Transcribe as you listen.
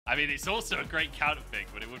I mean, it's also a great counter pick,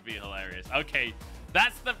 but it would be hilarious. Okay,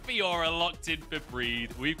 that's the Fiora locked in for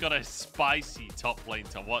Breathe. We've got a spicy top lane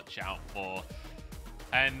to watch out for.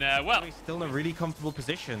 And, well... He's still in a really comfortable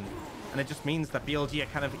position. And it just means that BLG are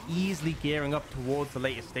kind of easily gearing up towards the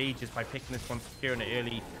later stages by picking this one secure in it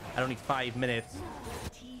early at only 5 minutes.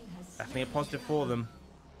 Definitely a positive for them.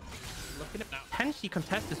 Looking to potentially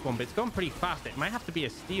contest this one, but it's going pretty fast. It might have to be a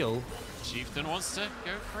steal. Chieftain wants to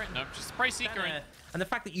go for it. No, just spray Seeker in. And the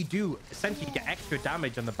fact that you do essentially get extra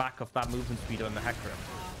damage on the back of that movement speed on the Hecarim.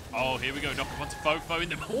 Oh, here we go. Knock him onto Fofo in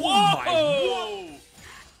the... Whoa!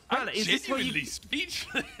 I'm genuinely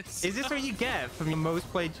speechless. Is this what you get from your most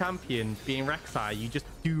played champion being Rek'Sai? You just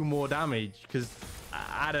do more damage? Because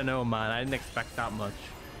I don't know, man. I didn't expect that much.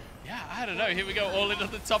 Yeah, I don't know. Here we go. All in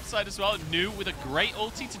on the top side as well. New with a great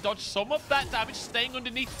ulti to dodge some of that damage. Staying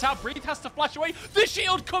underneath the tower. Breathe has to flash away. The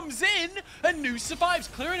shield comes in. And New survives,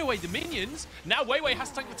 clearing away the minions. Now Weiwei has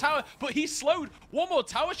to tank the tower, but he's slowed. One more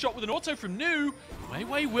tower shot with an auto from New.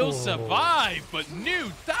 Weiwei will survive, but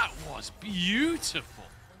New, that was beautiful.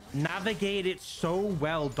 Navigated so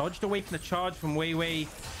well. Dodged away from the charge from Weiwei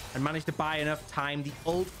and managed to buy enough time. The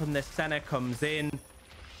ult from the center comes in.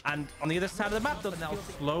 And on the other side of the map, they'll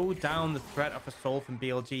slow down the threat of a soul from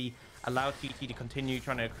BLG, allow TT to continue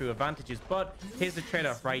trying to accrue advantages. But here's the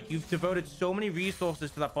trade-off, right? You've devoted so many resources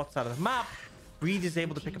to that bot side of the map. Breathe is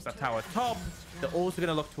able to pick up that tower top. They're also going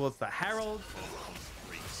to look towards the Herald.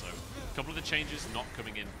 So a couple of the changes not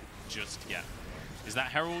coming in just yet. Is that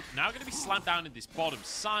Herald now going to be slammed down in this bottom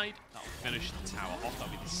side? That'll finish the tower off.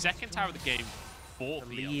 That'll be the second tower of the game.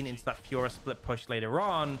 Lean into that Fiora split push later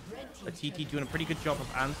on. The TT doing a pretty good job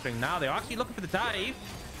of answering now. They're actually looking for the dive.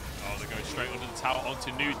 Oh, they're going straight under the tower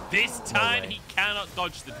onto New. This time he cannot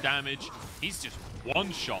dodge the damage. He's just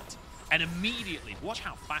one shot. And immediately, watch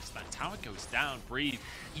how fast that tower goes down. Breathe.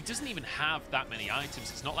 He doesn't even have that many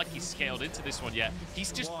items. It's not like he's scaled into this one yet.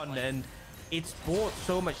 He's just one, and it's bought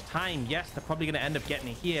so much time. Yes, they're probably going to end up getting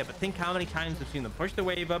it here, but think how many times we've seen them push the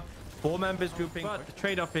wave up. 4 members grouping, but the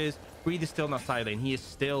trade-off is Breathe is still not side lane. He is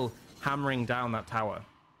still hammering down that tower.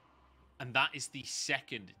 And that is the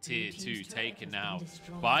second tier 2 taken now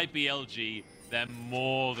by BLG. They're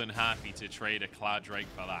more than happy to trade a Cloud Drake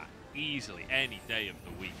for that easily any day of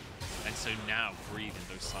the week. And so now Breathe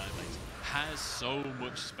in those side lanes has so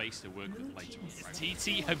much space to work with later on.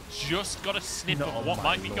 TT have just got a sniff of what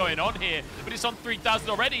might be going on here, but it's on 3,000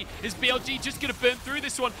 already. Is BLG just going to burn through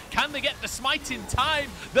this one? Can they get the smite in time?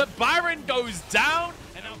 The Baron goes down.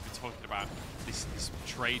 And now we're talking about this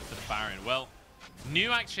trade for the Baron. Well,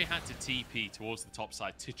 New actually had to TP towards the top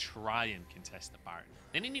side to try and contest the Baron.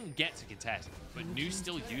 They didn't even get to contest, but New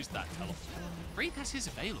still used that teleport. Breathe has his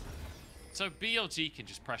available. So BLG can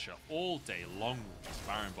just pressure all day long with this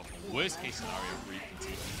Baron, but for worst case scenario, Breathe can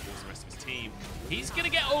TP towards the rest of his team. He's going to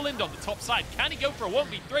get all in on the top side. Can he go for a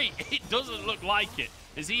 1v3? It doesn't look like it,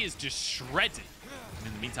 as he is just shredded. And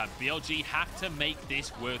in the meantime, BLG have to make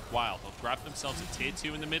this worthwhile. They'll grab themselves a tier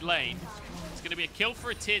 2 in the mid lane. It's going to be a kill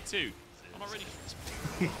for a tier 2. I'm not ready for this.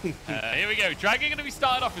 Here we go. Dragon going to be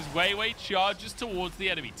started off as Weiwei charges towards the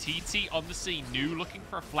enemy. TT on the scene. New looking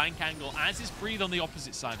for a flank angle, as is Breathe on the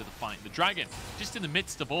opposite side of the fight. The Dragon, just in the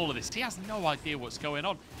midst of all of this, he has no idea what's going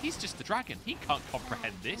on. He's just the Dragon. He can't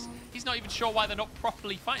comprehend this. He's not even sure why they're not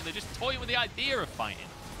properly fighting. They're just toying with the idea of fighting.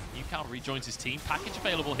 Yukal rejoins his team. Package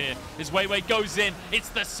available here as Weiwei goes in. It's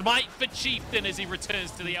the smite for Chieftain as he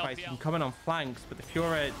returns to the LPL. Coming on flanks, but the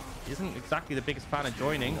Fiora isn't exactly the biggest fan of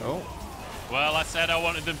joining. Oh. Well, I said I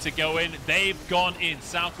wanted them to go in. They've gone in.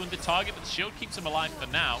 Southwind the target, but the shield keeps him alive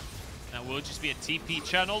for now. Now will just be a TP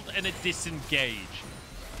channeled and a disengage.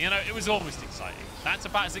 You know, it was almost exciting. That's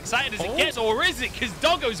about as exciting as it gets, or is it? Because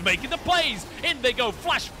Doggo's making the plays. In they go.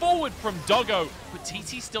 Flash forward from Doggo. But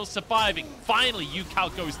TT's still surviving. Finally,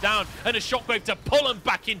 Yukal goes down, and a shockwave to pull him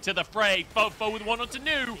back into the fray. Fofo with one onto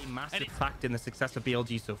New. A massive fact in the success of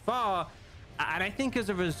BLG so far. And I think as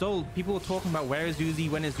a result, people were talking about where is Uzi,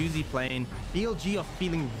 when is Uzi playing. BLG are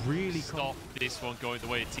feeling really Stop this one going the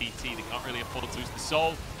way of TT. They can't really afford to lose the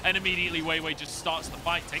soul. And immediately Weiwei just starts the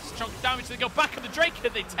fight, takes a chunk of damage. They go back on the Drake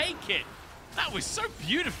and they take it. That was so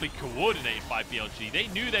beautifully coordinated by BLG. They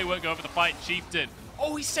knew they weren't going for the fight. Chieftain.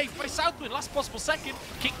 Oh, he's saved by Southwind. Last possible second.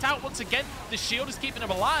 Kicked out once again. The shield is keeping him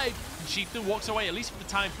alive. And Chieftain walks away, at least for the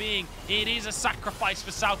time being. It is a sacrifice for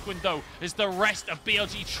Southwind, though, as the rest of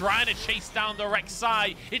BLG trying to chase down the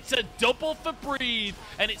Rek'Sai. It's a double for Breathe,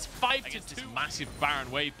 and it's 5-2. Massive Baron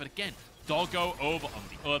wave, but again, Doggo over on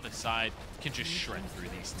the other side can just shred through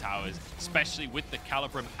these towers, especially with the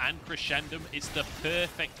Calibrum and Crescendum. It's the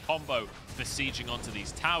perfect combo for sieging onto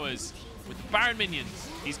these towers. with the Baron minions,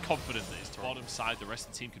 he's confident that his bottom side, the rest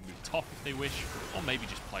of the team can move top if they wish, or maybe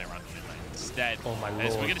just play around the mid lane instead. Oh my lord.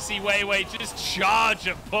 As we're going to see Wei just charge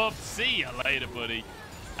at Puff. See you later, buddy.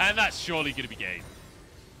 And that's surely going to be game.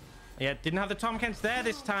 Yeah, didn't have the Tomkins there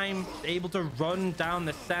this time. Able to run down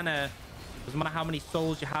the center. Doesn't matter how many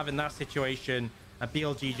souls you have in that situation. And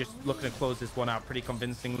BLG just looking to close this one out pretty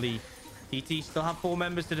convincingly. TT still have 4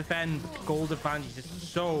 members to defend, but the gold advantage is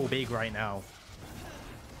so big right now.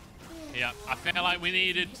 Yeah, I feel like we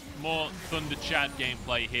needed more Thunder Chad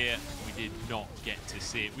gameplay here. We did not get to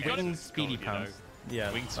see it. We got Winged speedy pounce.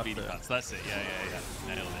 Yeah, winged speedy pounce. That's it.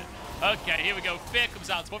 Yeah. Nailed it. Okay, here we go. Fear comes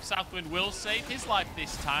out. Buff Southwind will save his life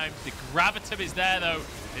this time. The Gravitum is there, though.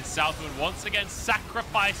 And Southwind once again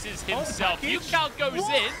sacrifices himself. UCal goes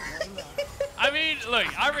in. I mean, look,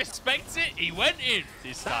 I respect it. He went in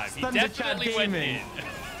this time. He definitely went in.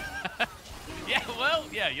 Yeah, well,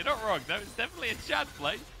 yeah, you're not wrong. That was definitely a Chad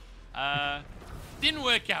play. Didn't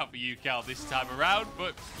work out for UCal this time around,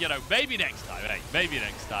 but, you know, maybe next time. Hey, maybe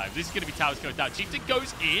next time. This is going to be towers going down. Chieftain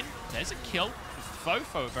goes in. There's a kill.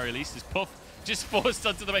 Fofo, at very least, is Puff just forced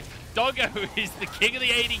onto the base. Doggo is the king of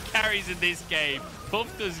the AD carries in this game.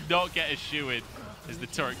 Puff does not get a shoe-in as the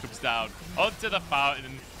turret comes down onto the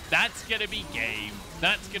fountain. That's going to be game.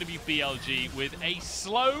 That's going to be BLG with a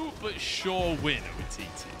slow but sure win over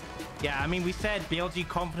TT. Yeah, I mean, we said BLG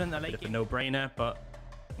confident that it's a no-brainer, but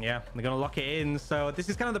yeah, they're going to lock it in. So this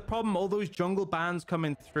is kind of the problem. All those jungle bans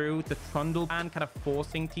coming through, the Trundle ban kind of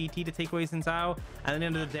forcing TT to take away Xin. And at the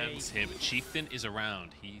end of the day... Here, but Chieftain is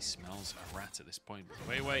around. He smells a rat at this point.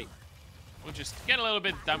 Wait. We'll just get a little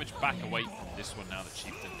bit of damage back away from this one now that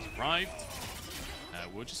Chieftain has arrived.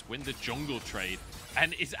 We'll just win the jungle trade.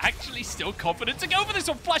 And is actually still confident to go for this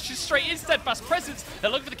one. Flashes straight in, steadfast presence. They're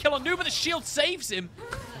looking for the kill on Nu, but the shield saves him.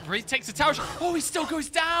 He takes the tower shot. Oh, he still goes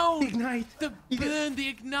down. Ignite. The burn, the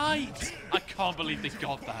ignite. I can't believe they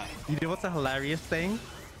got that. You know what's a hilarious thing?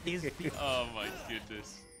 Oh my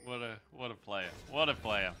goodness. What a player. What a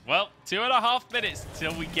player. Well, 2.5 minutes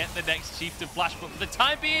till we get the next Chieftain flash, but for the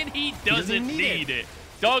time being, he doesn't need it.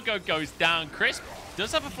 Doggo goes down. Crisp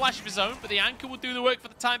does have a flash of his own, but the anchor will do the work for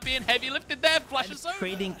the time being. Heavy lifted there. Flash of his own.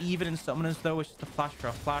 Trading even in summoners, though, it's just a flash for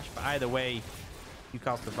a flash, but either way,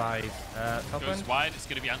 UCal survive. Goes wide. It's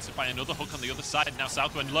going to be answered by another hook on the other side. Now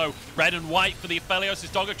Southwind low. Red and white for the Aphelios as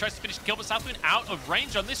Doggo tries to finish the kill, but Southwind out of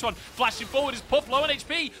range on this one. Flashing forward is Puff low on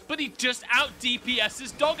HP, but he just out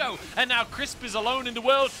DPS's Doggo. And now Crisp is alone in the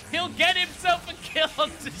world. He'll get himself a kill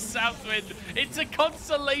onto Southwind. It's a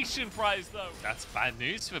consolation prize, though. That's bad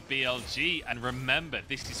news for BLG. And remember,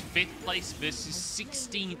 this is 5th place versus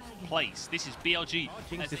 16th place. This is BLG.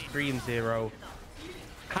 Jinx is 3-0.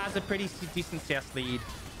 Has a pretty decent CS lead.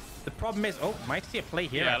 The problem is, oh, might see a play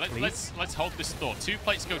here. Yeah, let's hold this thought. 2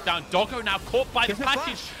 plates go down. Doggo now caught by the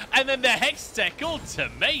package, and then the Hextech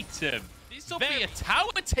ultimatum. This will be a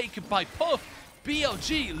tower taken by Puff.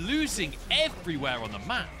 BLG losing everywhere on the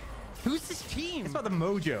map. Who's this team? It's about the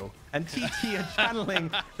mojo, and TT are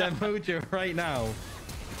channeling their mojo right now.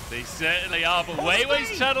 They certainly are, but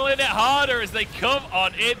Weiwei's channeling it harder as they come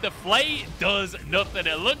on in. The play does nothing.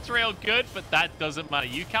 It looks real good, but that doesn't matter.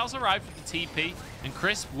 UCal's arrived with the TP, and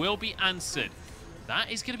Crisp will be answered.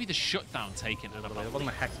 That is going to be the shutdown taken. It wasn't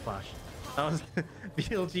a Hex Flash. That was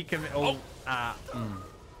BLG commit.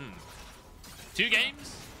 2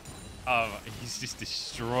 games. Oh, he's just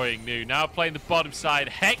destroying Nu. Now playing the bottom side.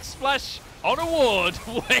 Hex Splash on a ward.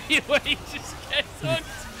 Weiwei just gets hooked.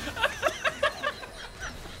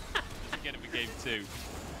 Game 2.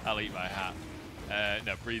 I'll eat my hat.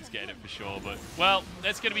 No, Breed's getting it for sure, but, well,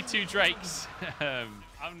 there's going to be 2 Drakes.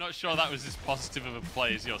 I'm not sure that was as positive of a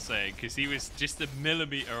play as you're saying, because he was just a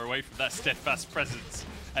millimeter away from that steadfast presence.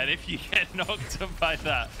 And if you get knocked up by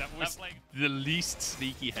that was the least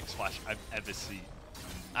sneaky Hex Flash I've ever seen.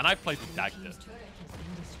 And I played with Dagda.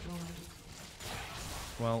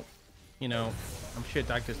 Well, you know, I'm sure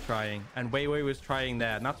Dagda's trying, and Weiwei was trying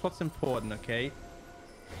there, and that's what's important, okay?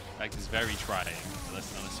 Is very trying, so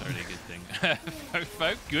that's not necessarily a good thing.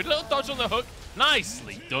 Fofo, good little dodge on the hook.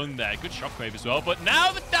 Nicely done there. Good shockwave as well. But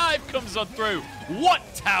now the dive comes on through. What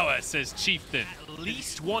tower, says Chieftain? At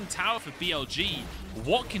least 1 tower for BLG.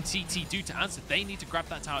 What can TT do to answer? They need to grab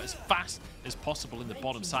that tower as fast as possible in the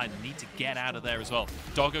bottom side and need to get out of there as well.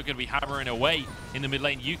 Doggo going to be hammering away in the mid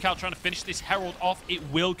lane. UCal trying to finish this Herald off. It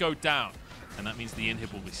will go down. And that means the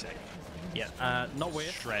inhib will be safe. Yeah, not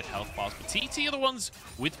weird. Shred health bars, but TT are the ones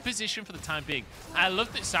with position for the time being. I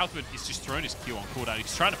love that Southwind is just throwing his Q on cooldown.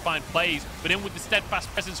 He's trying to find plays, but in with the steadfast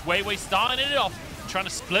presence, Weiwei starting it off, trying to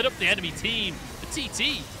split up the enemy team. The TT,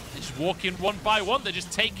 they're just walking 1 by 1. They're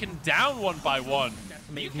just taken down 1 by 1.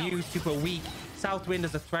 Make Nu super weak. Southwind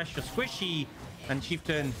as a Thresh or Squishy, and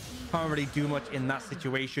Chieftain can't really do much in that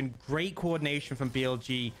situation. Great coordination from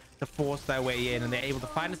BLG to force their way in, and they're able to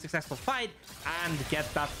find a successful fight and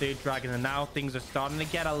get that third dragon. And now things are starting to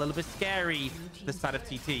get a little bit scary to the side of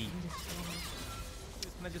TT.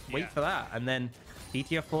 Just gonna wait for that, and then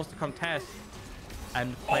TT are forced to contest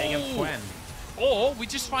and play against Gwen. Or we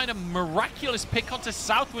just find a miraculous pick onto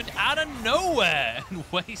Southwind out of nowhere, and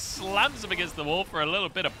Wei slams him against the wall for a little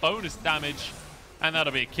bit of bonus damage, and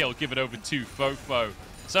that'll be a kill. Give it over to Fofo.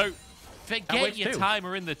 So forget your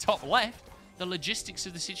timer in the top left. The logistics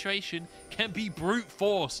of the situation can be brute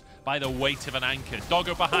force by the weight of an anchor.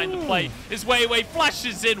 Doggo behind the play. As Wei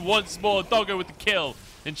flashes in once more. Doggo with the kill,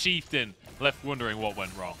 and Chieftain left wondering what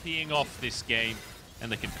went wrong. Teeing off this game,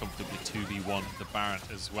 and they can comfortably 2v1 the Baron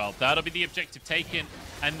as well. That'll be the objective taken,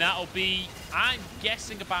 and that'll be, I'm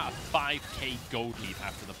guessing, about a 5k gold lead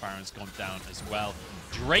after the Baron's gone down as well.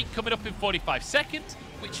 Drake coming up in 45 seconds,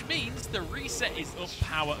 which means the reset is up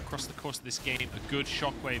power across the course of this game. A good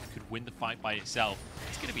Shockwave could win the fight by itself.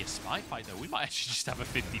 It's going to be a spy fight, though. We might actually just have a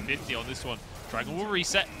 50-50 on this one. Dragon will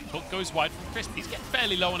reset. Hook goes wide from Crisp. He's getting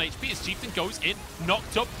fairly low on HP as Chieftain goes in,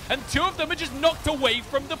 knocked up, and two of them are just knocked away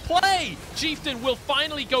from the play. Chieftain will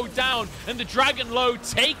finally go down, and the Dragon low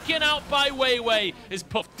taken out by Wei as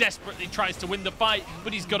Puff desperately tries to win the fight,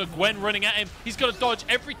 but he's got a Gwen running at him. He's got to dodge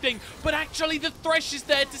everything, but actually the Thresh is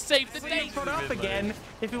there to save the day. Put up again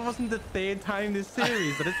if it wasn't the third time this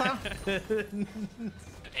series that it's happened.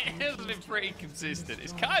 It has been pretty consistent.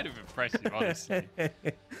 It's kind of impressive, honestly.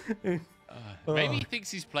 Maybe he thinks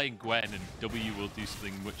he's playing Gwen and W will do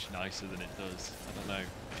something much nicer than it does. I don't know.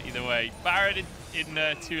 Either way, Barrett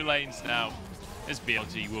in 2 lanes now as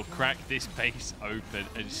BLG will crack this base open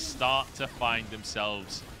and start to find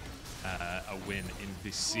themselves a win in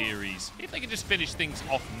this series. If they can just finish things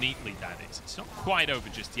off neatly, that is. It's not quite over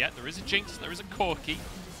just yet. There is a Jinx, there is a Corki.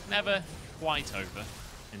 Never quite over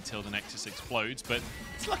until the Nexus explodes, but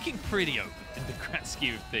it's looking pretty open in the grand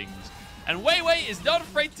scheme of things. And Wei is not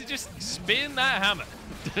afraid to just spin that hammer.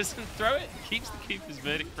 Doesn't throw it, keeps the keeper's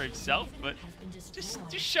verdict for himself, but just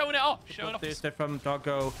showing it off. Showing off. From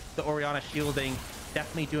Doggo, the Orianna shielding,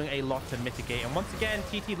 definitely doing a lot to mitigate. And once again,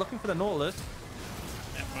 TT looking for the Nautilus.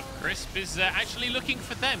 Yeah, but Crisp is actually looking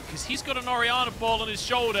for them because he's got an Orianna ball on his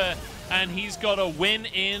shoulder and he's got a win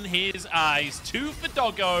in his eyes. 2 for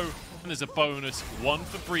Doggo, and there's a bonus 1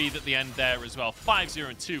 for Breathe at the end there as well. 5-0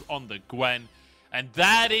 and 2 on the Gwen. And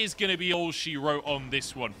that is going to be all she wrote on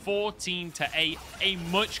this one. 14-8, a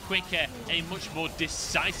much quicker, a much more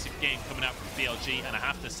decisive game coming out from BLG. And I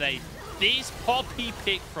have to say, this Poppy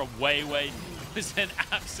pick from Wei was an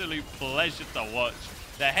absolute pleasure to watch.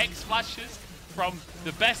 The Hex flashes, from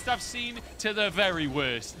the best I've seen to the very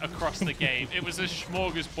worst across the game. It was a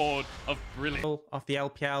smorgasbord of brilliant. Off the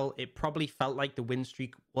LPL, it probably felt like the win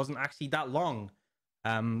streak wasn't actually that long.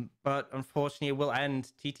 But unfortunately, it will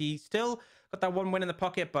end. TT still got that 1 win in the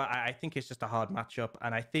pocket, but I think it's just a hard matchup.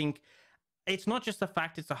 And I think it's not just the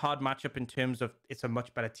fact it's a hard matchup in terms of it's a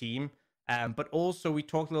much better team, but also we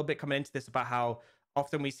talked a little bit coming into this about how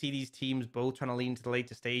often we see these teams both trying to lean to the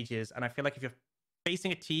later stages. And I feel like if you're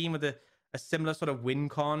facing a team with a similar sort of win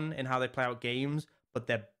con in how they play out games, but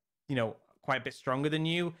they're, you know, quite a bit stronger than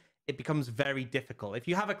you, it becomes very difficult. If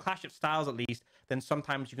you have a clash of styles, at least, then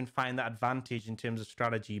sometimes you can find that advantage in terms of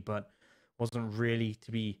strategy, but wasn't really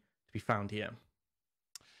to be found here.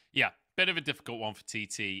 Yeah, bit of a difficult one for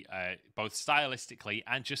TT, both stylistically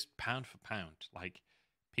and just pound for pound. Like,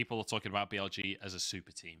 people are talking about BLG as a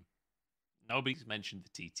super team. Nobody's mentioned the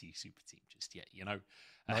TT super team just yet, you know?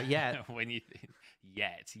 Not yet. When you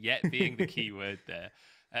yet being the key word there.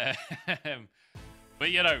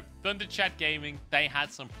 But, you know, Thunder Chad Gaming, they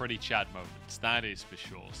had some pretty Chad moments. That is for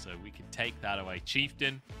sure. So we can take that away.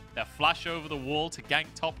 Chieftain, their flash over the wall to gank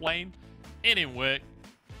top lane. It didn't work,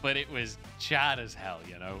 but it was Chad as hell,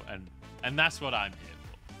 you know? And that's what I'm here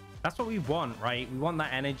for. That's what we want, right? We want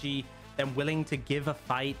that energy, them willing to give a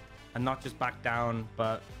fight and not just back down.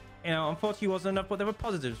 But, you know, unfortunately it wasn't enough, but there were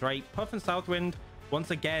positives, right? Puff and Southwind, once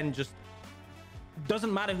again, just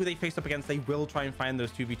doesn't matter who they face up against, they will try and find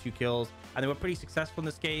those 2v2 kills, and they were pretty successful in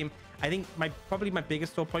this game. I think probably my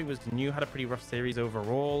biggest sore point was New had a pretty rough series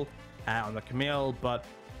overall on the Camille, but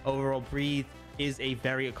overall Breathe is a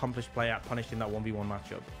very accomplished player at punishing that 1v1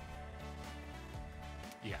 matchup.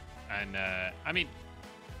 Yeah, and I mean,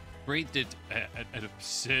 Breathe did an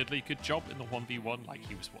absurdly good job in the 1v1. Like,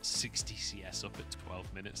 he was, what, 60 CS up at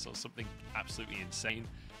 12 minutes or something absolutely insane.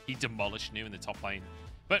 He demolished New in the top lane.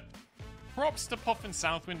 But props to Puff and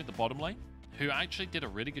Southwind in the bottom lane. who actually did a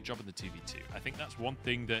really good job in the 2v2. I think that's one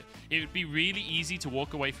thing that it would be really easy to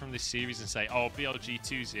walk away from this series and say, oh, BLG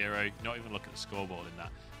 2-0, not even look at the scoreboard in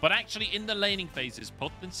that. But actually, in the laning phases,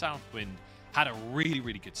 Puff and Southwind had a really,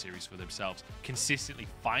 really good series for themselves, consistently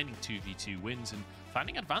finding 2v2 wins and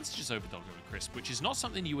finding advantages over Doggo and Crisp, which is not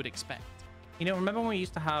something you would expect. You know, remember when we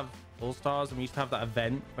used to have All-Stars and we used to have that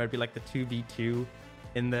event where it'd be like the 2v2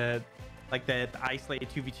 in the isolated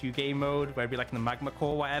 2v2 game mode, where it'd be like in the Magma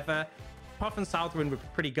Core, whatever? Puff and Southwind were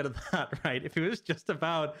pretty good at that, right? If it was just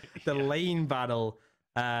about the lane battle,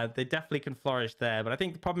 they definitely can flourish there. But I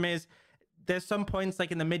think the problem is, there's some points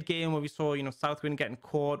like in the mid game where we saw, you know, Southwind getting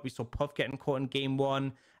caught. We saw Puff getting caught in game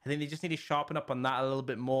 1. I think they just need to sharpen up on that a little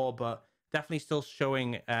bit more, but definitely still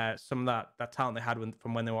showing some of that talent they had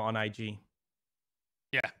from when they were on IG.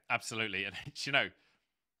 Yeah, absolutely. And, you know,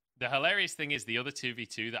 the hilarious thing is the other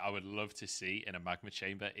 2v2 that I would love to see in a Magma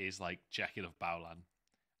Chamber is like Jekyll of Baolan.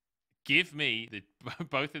 Give me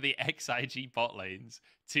both of the XIG bot lanes,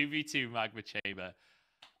 2v2 Magma Chamber.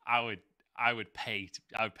 I would pay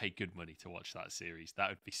good money to watch that series. That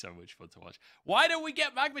would be so much fun to watch. Why don't we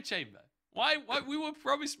get Magma Chamber? Why we were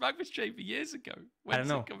promised Magma Chamber years ago?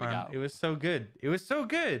 When's it coming out? It was so good. It was so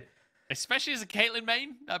good. Especially as a Caitlyn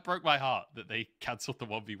main, that broke my heart that they cancelled the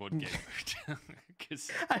 1v1 game mode.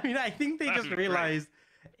 I mean, I think they just realized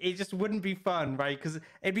it just wouldn't be fun, right? Because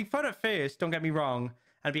it'd be fun at first, don't get me wrong,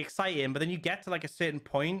 and be exciting, but then you get to like a certain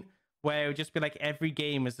point where it would just be like every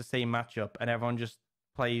game is the same matchup and everyone just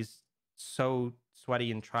plays so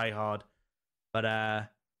sweaty and try hard. But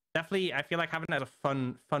definitely, I feel like having a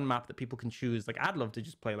fun map that people can choose. Like, I'd love to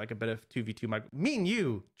just play like a bit of 2v2 Magma. Me and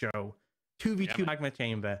you, Joe, 2v2 Magma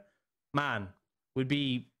Chamber. Man, would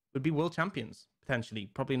be world champions potentially.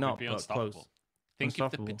 Probably not, but close. Think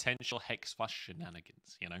of the potential Hex Flash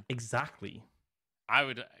shenanigans, you know? Exactly.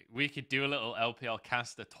 We could do a little LPL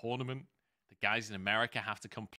caster tournament. The guys in America have to come